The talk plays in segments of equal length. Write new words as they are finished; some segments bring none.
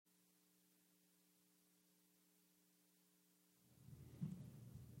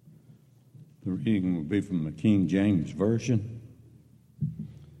The reading will be from the King James Version.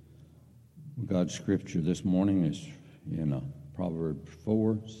 God's scripture this morning is in Proverbs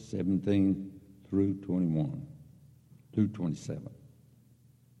 4:17 through 21, through 27.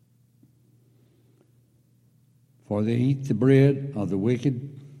 For they eat the bread of the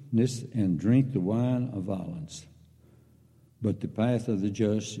wickedness and drink the wine of violence. But the path of the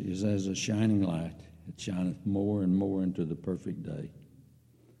just is as a shining light. It shineth more and more into the perfect day.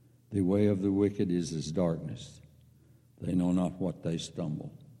 The way of the wicked is as darkness. They know not what they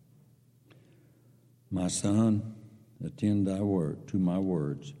stumble. My son, attend thy word to my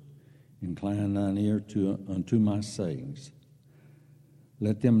words. Incline thine ear unto my sayings.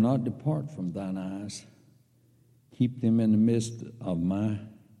 Let them not depart from thine eyes. Keep them in the midst of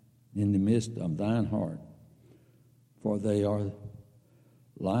thine heart. For they are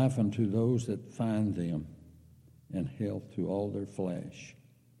life unto those that find them, and health to all their flesh.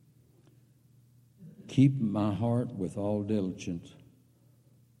 Keep my heart with all diligence,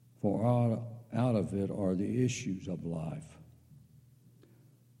 for out of it are the issues of life.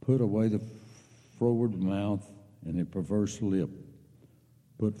 Put away the froward mouth and the perverse lip.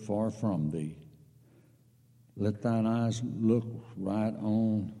 Put far from thee. Let thine eyes look right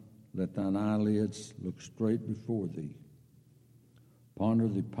on. Let thine eyelids look straight before thee. Ponder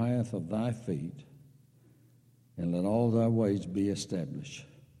the path of thy feet, and let all thy ways be established.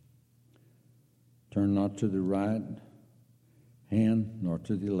 Turn not to the right hand, nor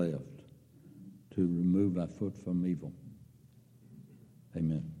to the left, to remove thy foot from evil.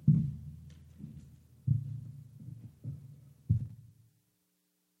 Amen.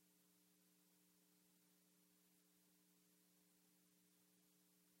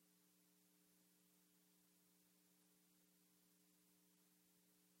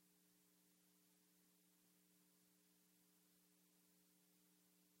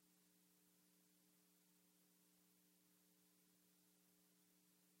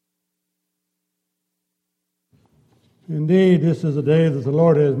 Indeed, this is a day that the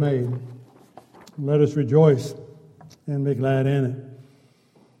Lord has made. Let us rejoice and be glad in it.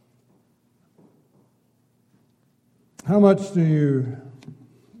 How much do you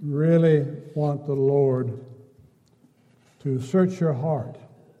really want the Lord to search your heart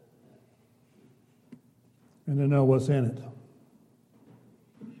and to know what's in it?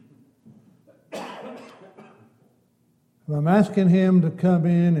 If I'm asking Him to come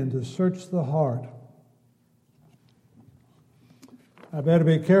in and to search the heart, I better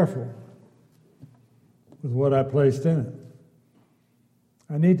be careful with what I placed in it.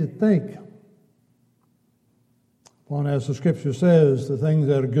 I need to think upon, as the Scripture says, the things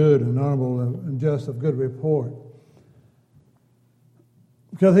that are good and honorable and just of good report.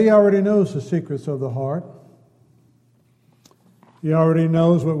 Because He already knows the secrets of the heart. He already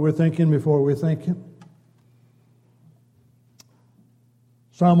knows what we're thinking before we think it.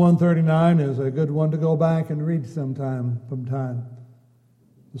 Psalm 139 is a good one to go back and read from time.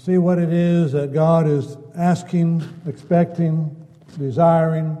 To see what it is that God is asking, expecting,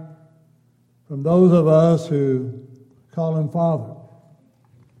 desiring from those of us who call Him Father.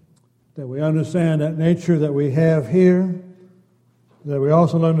 That we understand that nature that we have here, that we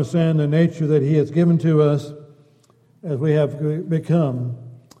also understand the nature that He has given to us as we have become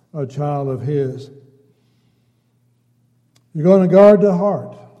a child of His. You're going to guard the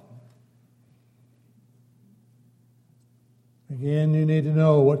heart. Again, you need to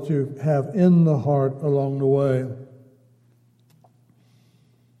know what you have in the heart along the way.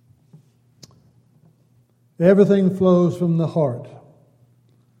 Everything flows from the heart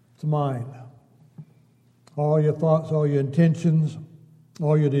to mind. All your thoughts, all your intentions,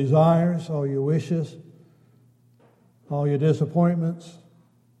 all your desires, all your wishes, all your disappointments,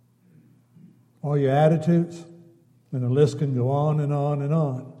 all your attitudes, and the list can go on and on and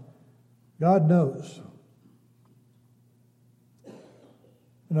on. God knows.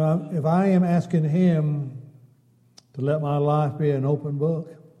 If I am asking Him to let my life be an open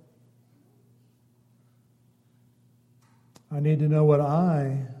book, I need to know what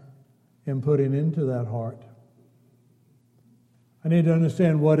I am putting into that heart. I need to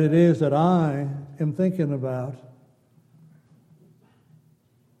understand what it is that I am thinking about.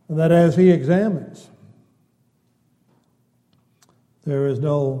 And that as He examines, there is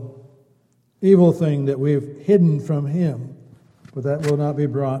no evil thing that we've hidden from Him, but that will not be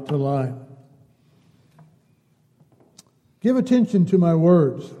brought to light. Give attention to my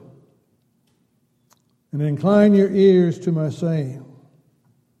words, and incline your ears to my saying.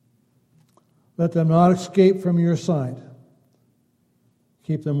 Let them not escape from your sight.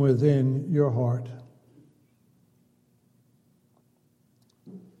 Keep them within your heart.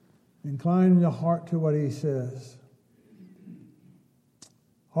 Incline your heart to what He says.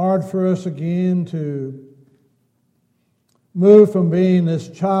 Hard for us again to move from being this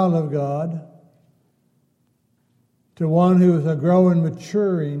child of God to one who is a growing,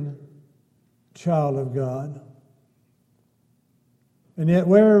 maturing child of God. And yet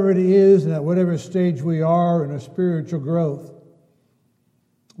wherever it is and at whatever stage we are in our spiritual growth,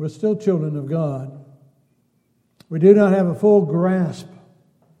 we're still children of God. We do not have a full grasp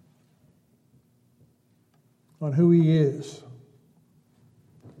on who He is.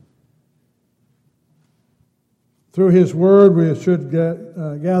 Through His Word, we should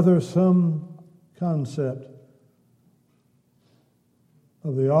gather some concept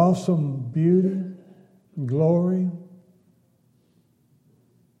of the awesome beauty and glory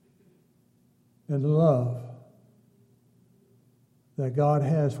and love that God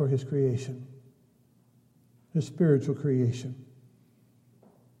has for His creation, His spiritual creation.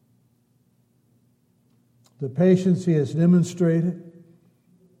 The patience He has demonstrated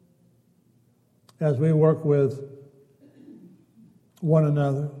as we work with one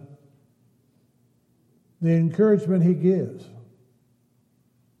another, the encouragement He gives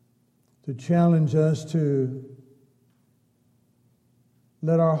to challenge us to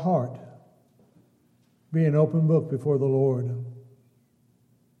let our heart be an open book before the Lord.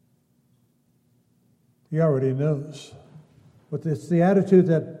 He already knows. But it's the attitude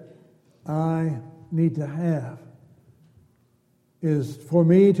that I need to have is for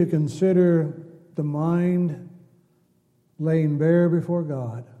me to consider the mind laying bare before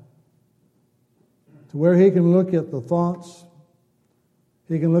God, to where He can look at the thoughts,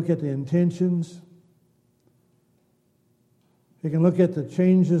 He can look at the intentions, He can look at the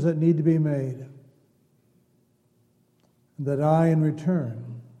changes that need to be made, and that I, in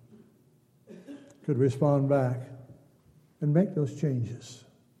return, could respond back and make those changes.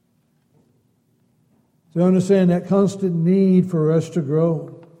 To understand that constant need for us to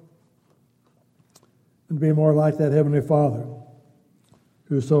grow and be more like that Heavenly Father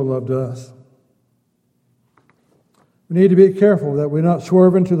who so loved us. We need to be careful that we're not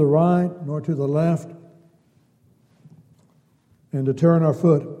swerving to the right nor to the left and to turn our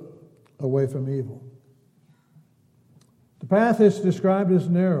foot away from evil. The path is described as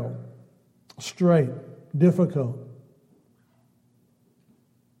narrow, straight, difficult.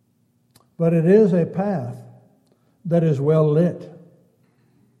 But it is a path that is well lit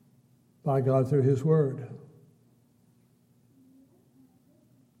by God through His Word.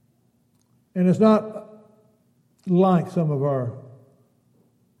 And it's not like some of our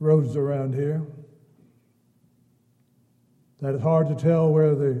roads around here that it's hard to tell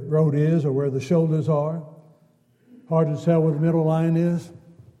where the road is or where the shoulders are. Hard to tell where the middle line is.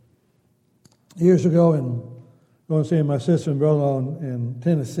 Years ago, going to see my sister and brother-in-law in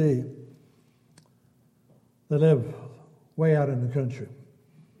Tennessee, they live way out in the country.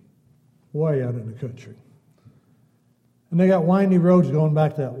 Way out in the country. And they got windy roads going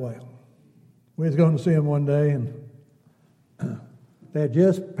back that way. We was going to see them one day, and they had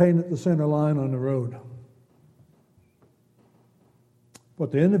just painted the center line on the road.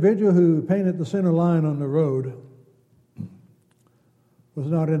 But the individual who painted the center line on the road was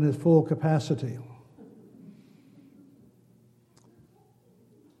not in his full capacity.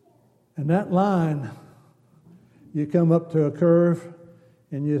 And that line, you come up to a curve,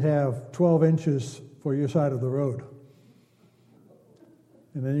 and you'd have 12 inches for your side of the road.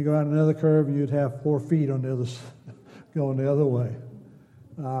 And then you go out another curve, and you'd have 4 feet on the other, going the other way.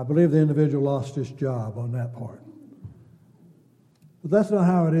 I believe the individual lost his job on that part. But that's not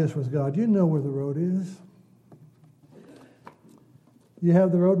how it is with God. You know where the road is. You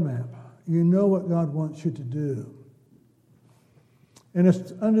have the road map. You know what God wants you to do. And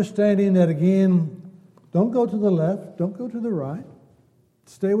it's understanding that, again, don't go to the left, don't go to the right.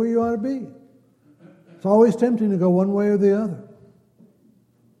 Stay where you ought to be. It's always tempting to go one way or the other.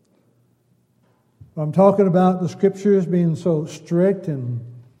 I'm talking about the Scriptures being so strict and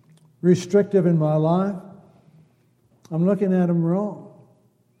restrictive in my life. I'm looking at them wrong.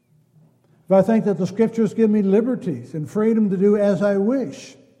 If I think that the Scriptures give me liberties and freedom to do as I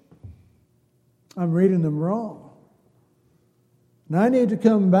wish, I'm reading them wrong. And I need to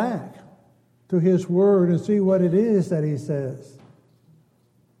come back to His Word and see what it is that He says.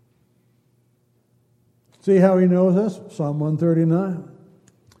 See how He knows us? Psalm 139.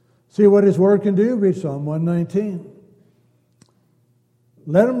 See what His Word can do? Read Psalm 119.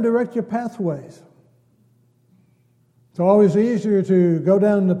 Let Him direct your pathways. It's always easier to go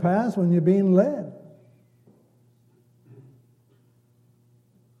down the path when you're being led.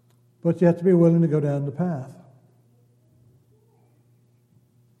 But you have to be willing to go down the path.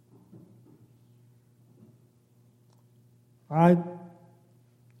 I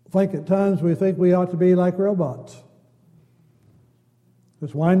think at times we think we ought to be like robots.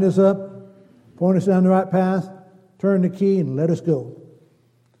 Just wind us up, point us down the right path, turn the key, and let us go.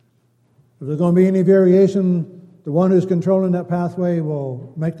 If there's going to be any variation, the one who's controlling that pathway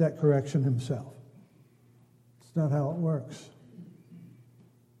will make that correction himself. It's not how it works.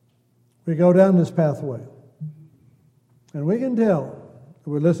 We go down this pathway, and we can tell if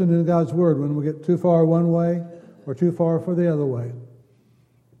we're listening to God's Word when we get too far one way or too far for the other way.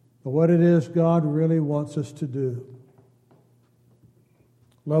 But what it is God really wants us to do.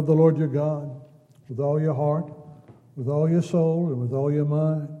 Love the Lord your God with all your heart, with all your soul, and with all your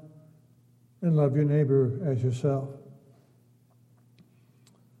mind, and love your neighbor as yourself.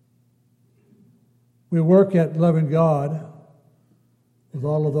 We work at loving God with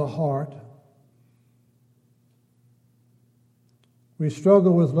all of the heart. We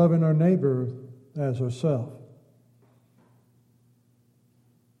struggle with loving our neighbor as ourselves.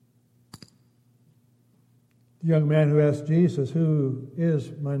 The young man who asked Jesus, "Who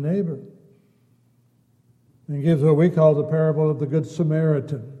is my neighbor?" and gives what we call the parable of the Good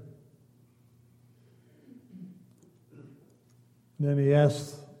Samaritan. And then he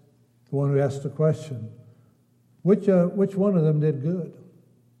asks the one who asked the question, which one of them did good?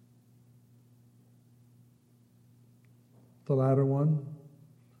 The latter one.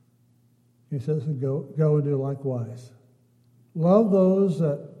 He says, go and do likewise. Love those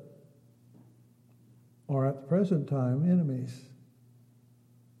that are at the present time enemies.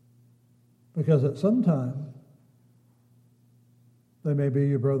 Because at some time, they may be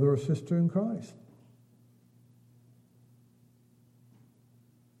your brother or sister in Christ.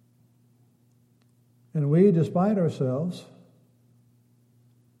 And we, despite ourselves,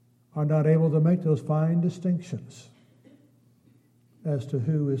 are not able to make those fine distinctions as to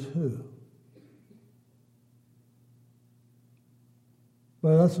who is who.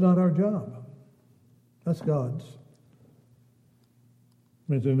 But that's not our job. That's God's.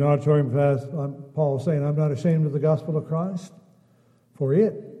 I mean, in the auditorium class, Paul is saying, I'm not ashamed of the gospel of Christ. For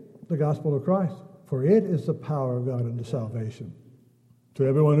it, the gospel of Christ, for it is the power of God unto salvation. To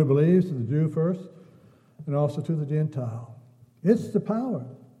everyone who believes, to the Jew first, and also to the Gentile. It's the power.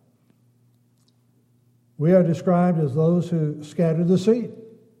 We are described as those who scatter the seed,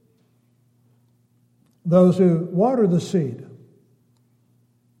 those who water the seed.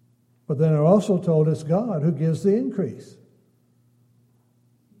 But then are also told it's God who gives the increase.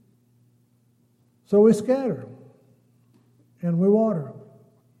 So we scatter and we water.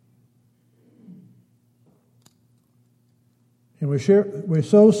 And we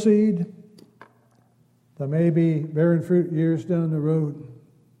sow seed that may be bearing fruit years down the road.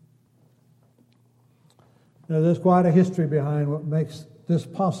 Now, there's quite a history behind what makes this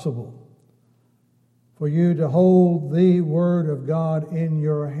possible. For you to hold the Word of God in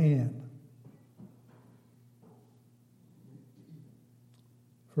your hand.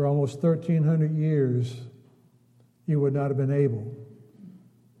 For almost 1,300 years, you would not have been able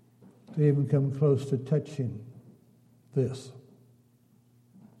to even come close to touching this.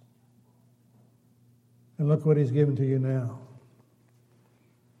 And look what He's given to you now.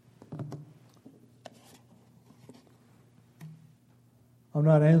 I'm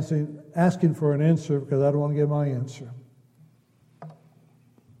not asking for an answer because I don't want to give my answer.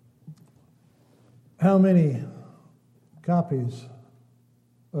 How many copies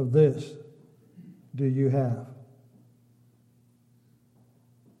of this do you have?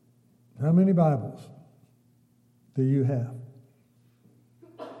 How many Bibles do you have?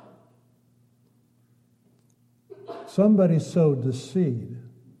 Somebody sowed the seed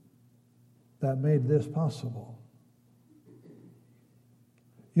that made this possible.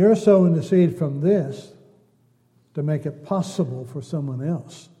 You're sowing the seed from this to make it possible for someone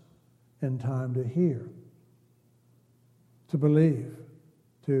else in time to hear, to believe,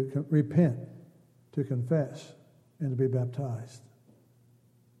 to repent, to confess, and to be baptized.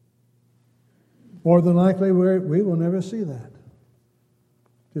 More than likely, we will never see that.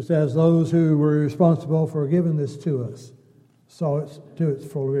 Just as those who were responsible for giving this to us saw it to its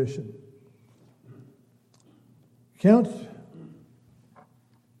fruition.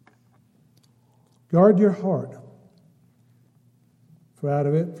 Guard your heart, for out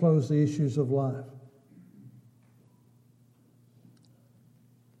of it flows the issues of life.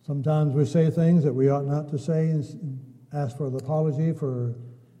 Sometimes we say things that we ought not to say and ask for an apology for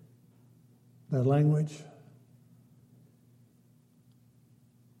that language.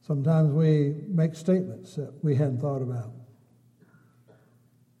 Sometimes we make statements that we hadn't thought about.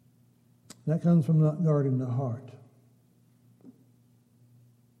 That comes from not guarding the heart.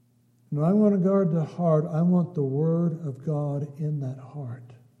 No, I'm going to guard the heart. I want the Word of God in that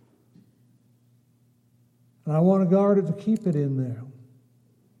heart. And I want to guard it to keep it in there.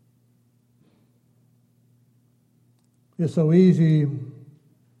 It's so easy.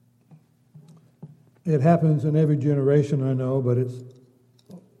 It happens in every generation, I know, but it's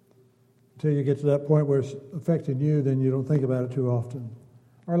until you get to that point where it's affecting you, then you don't think about it too often.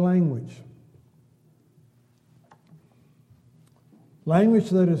 Our language. Language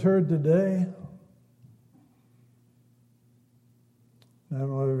that is heard today. I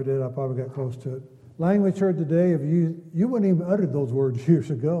don't know if I ever did. I probably got close to it. Language heard today, if you wouldn't even utter those words years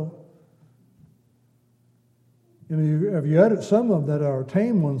ago. And if you uttered some of them that are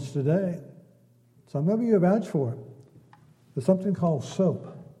tame ones today, some of you vouch for it. There's something called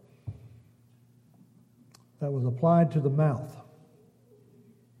soap that was applied to the mouth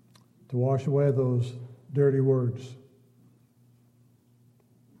to wash away those dirty words.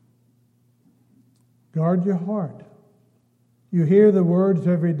 Guard your heart. You hear the words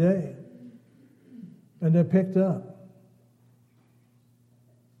every day, and they're picked up.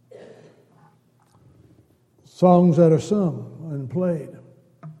 Songs that are sung and played.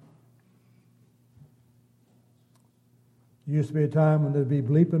 There used to be a time when they'd be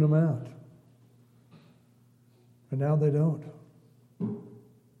bleeping them out. And now they don't.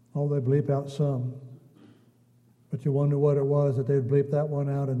 Oh, they bleep out some. But you wonder what it was that they'd bleep that one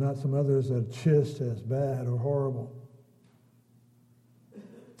out and not some others that are just as bad or horrible.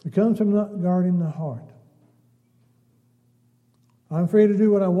 It comes from not guarding the heart. I'm free to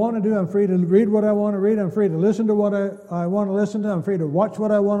do what I want to do. I'm free to read what I want to read. I'm free to listen to what I want to listen to. I'm free to watch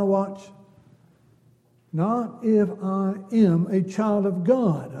what I want to watch. Not if I am a child of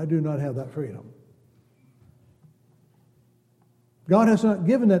God. I do not have that freedom. God has not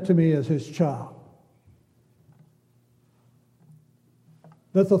given that to me as His child.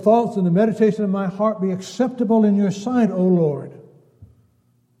 Let the thoughts and the meditation of my heart be acceptable in your sight, O Lord.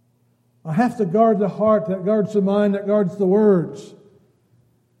 I have to guard the heart, that guards the mind, that guards the words,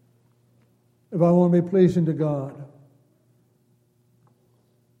 if I want to be pleasing to God.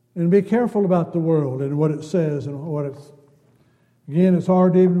 And be careful about the world and what it says and what it's... Again, it's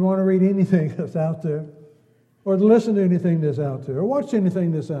hard to even want to read anything that's out there, or to listen to anything that's out there, or watch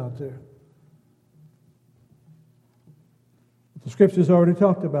anything that's out there. The Scriptures already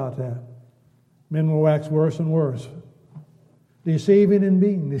talked about that. Men will wax worse and worse, deceiving and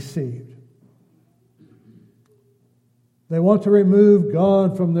being deceived. They want to remove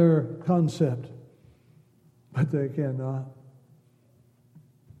God from their concept, but they cannot.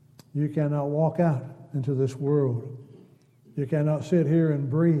 You cannot walk out into this world. You cannot sit here and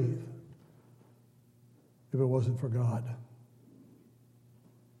breathe if it wasn't for God.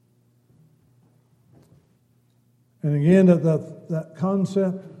 And again, that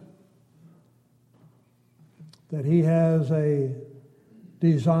concept that He has a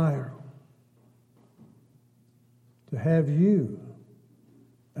desire to have you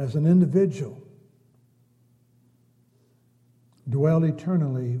as an individual dwell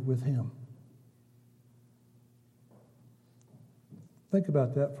eternally with Him. Think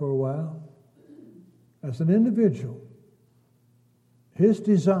about that for a while. As an individual, His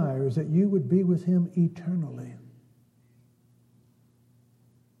desire is that you would be with Him eternally.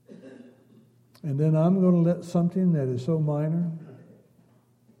 And then I'm going to let something that is so minor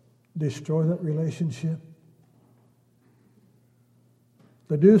destroy that relationship.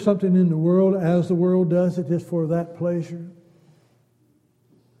 To do something in the world as the world does it just for that pleasure.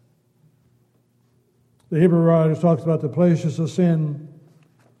 The Hebrew writer talks about the pleasures of sin,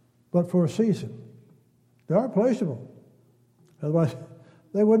 but for a season. They are pleasurable. Otherwise,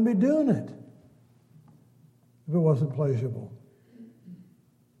 they wouldn't be doing it if it wasn't pleasurable.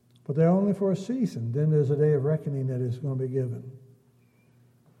 But they're only for a season. Then there's a day of reckoning that is going to be given.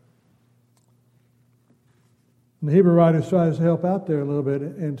 And the Hebrew writer tries to help out there a little bit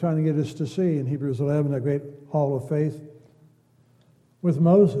in trying to get us to see in Hebrews 11, that great hall of faith, with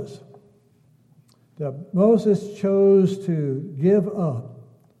Moses. That Moses chose to give up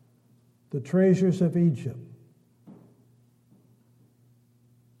the treasures of Egypt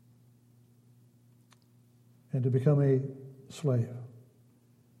and to become a slave.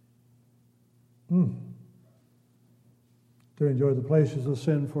 To enjoy the pleasures of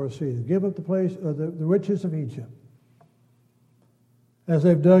sin for a season. Give up the riches of Egypt. As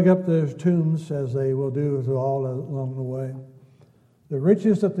they've dug up their tombs, as they will do all along the way, the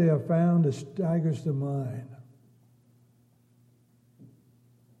riches that they have found staggers the mind.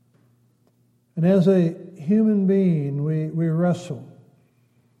 And as a human being, we wrestle.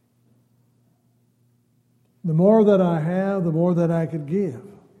 The more that I have, the more that I could give.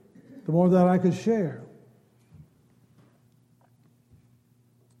 the more that I could share.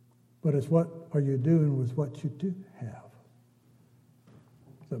 But it's what are you doing with what you do have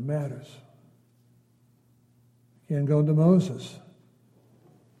that matters. Again, going to Moses.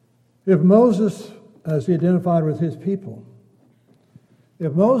 If Moses, as he identified with his people,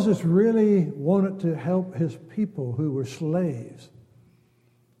 if Moses really wanted to help his people who were slaves,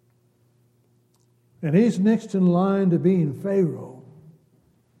 and he's next in line to being Pharaoh,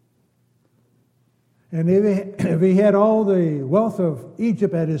 and if he had all the wealth of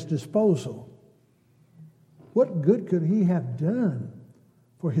Egypt at his disposal, what good could he have done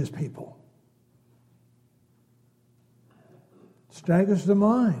for his people? Staggers the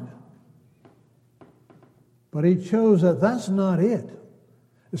mind. But he chose that that's not it.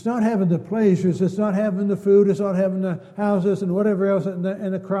 It's not having the pleasures, it's not having the food, it's not having the houses and whatever else, and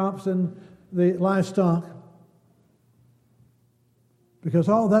the crops and the livestock. Because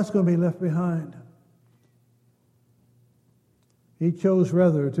all that's going to be left behind. He chose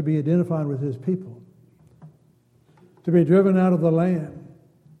rather to be identified with his people, to be driven out of the land,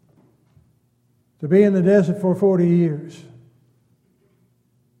 to be in the desert for 40 years,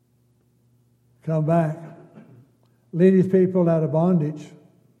 come back, lead his people out of bondage,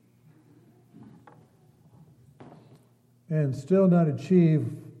 and still not achieve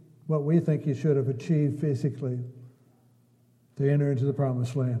what we think he should have achieved physically to enter into the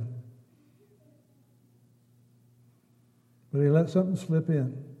promised land. But he let something slip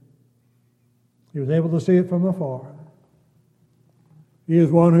in. He was able to see it from afar. He is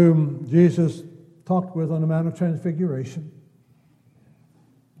one whom Jesus talked with on the Mount of Transfiguration.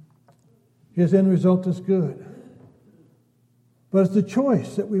 His end result is good. But it's the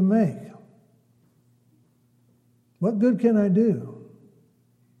choice that we make. What good can I do?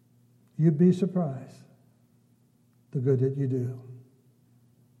 You'd be surprised the good that you do.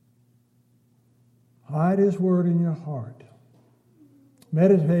 Hide his word in your heart.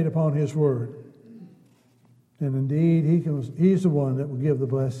 Meditate upon his word. And indeed, he's the one that will give the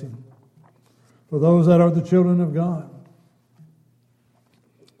blessing for those that are the children of God.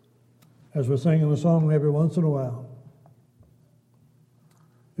 As we're singing the song every once in a while.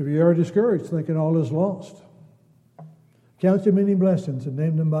 If you are discouraged, thinking all is lost, count your many blessings and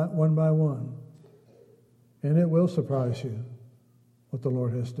name them one by one. And it will surprise you what the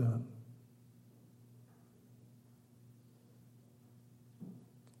Lord has done.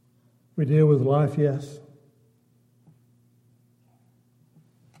 We deal with life, yes.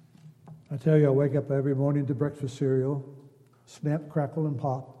 I tell you, I wake up every morning to breakfast cereal, snap, crackle, and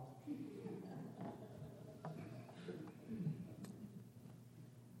pop.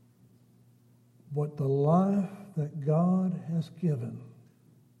 But the life that God has given,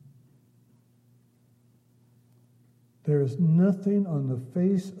 there is nothing on the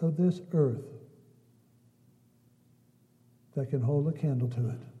face of this earth that can hold a candle to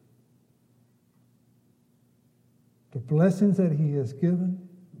it. The blessings that he has given,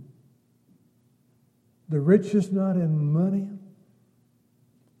 the riches not in money,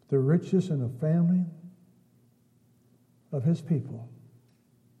 the riches in the family of his people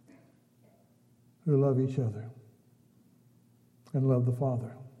who love each other and love the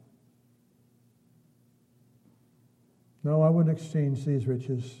Father. No, I wouldn't exchange these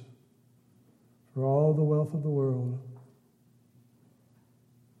riches for all the wealth of the world.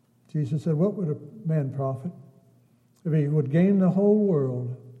 Jesus said, what would a man profit if he would gain the whole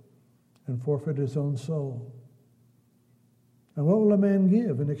world and forfeit his own soul? And what will a man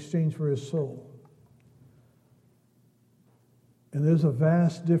give in exchange for his soul? And there's a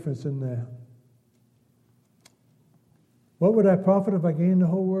vast difference in that. What would I profit if I gained the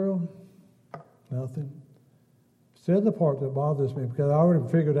whole world? Nothing. It's the other part that bothers me, because I already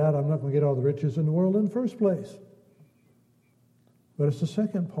figured out I'm not going to get all the riches in the world in the first place. But it's the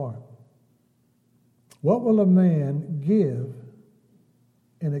second part. What will a man give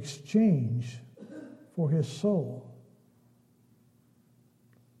in exchange for his soul?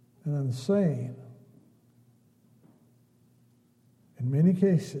 And I'm saying, in many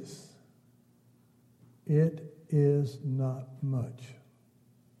cases, it is not much.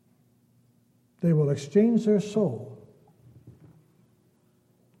 They will exchange their soul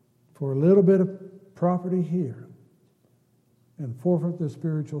for a little bit of property here and forfeit their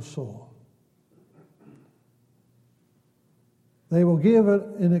spiritual soul. They will give it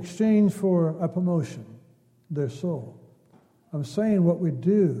in exchange for a promotion, their soul. I'm saying what we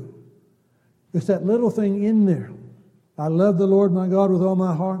do, it's that little thing in there. I love the Lord my God with all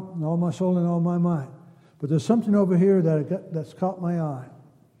my heart and all my soul and all my might. But there's something over here that's caught my eye.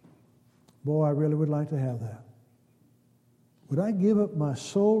 Boy, I really would like to have that. Would I give up my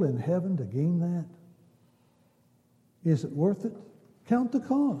soul in heaven to gain that? Is it worth it? Count the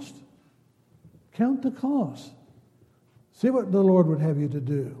cost. Count the cost. See what the Lord would have you to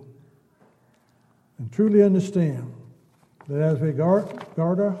do. And truly understand that as we guard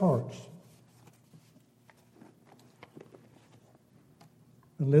our hearts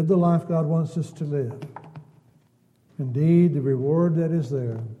and live the life God wants us to live, indeed, the reward that is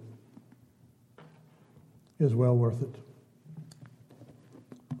there is well worth it.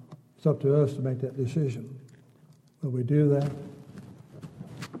 It's up to us to make that decision. Will we do that?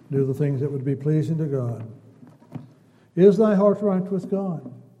 Do the things that would be pleasing to God. Is thy heart right with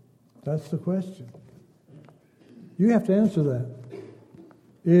God? That's the question. You have to answer that.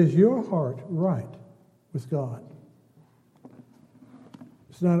 Is your heart right with God?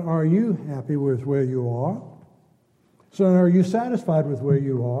 It's not, are you happy with where you are? It's not, are you satisfied with where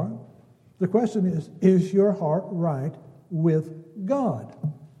you are? The question is your heart right with God?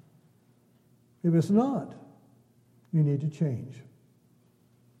 If it's not, you need to change.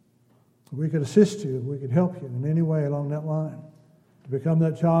 We could assist you, we could help you in any way along that line to become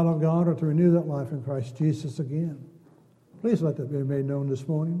that child of God or to renew that life in Christ Jesus again. Please let that be made known this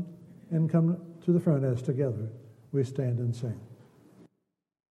morning and come to the front as together we stand and sing.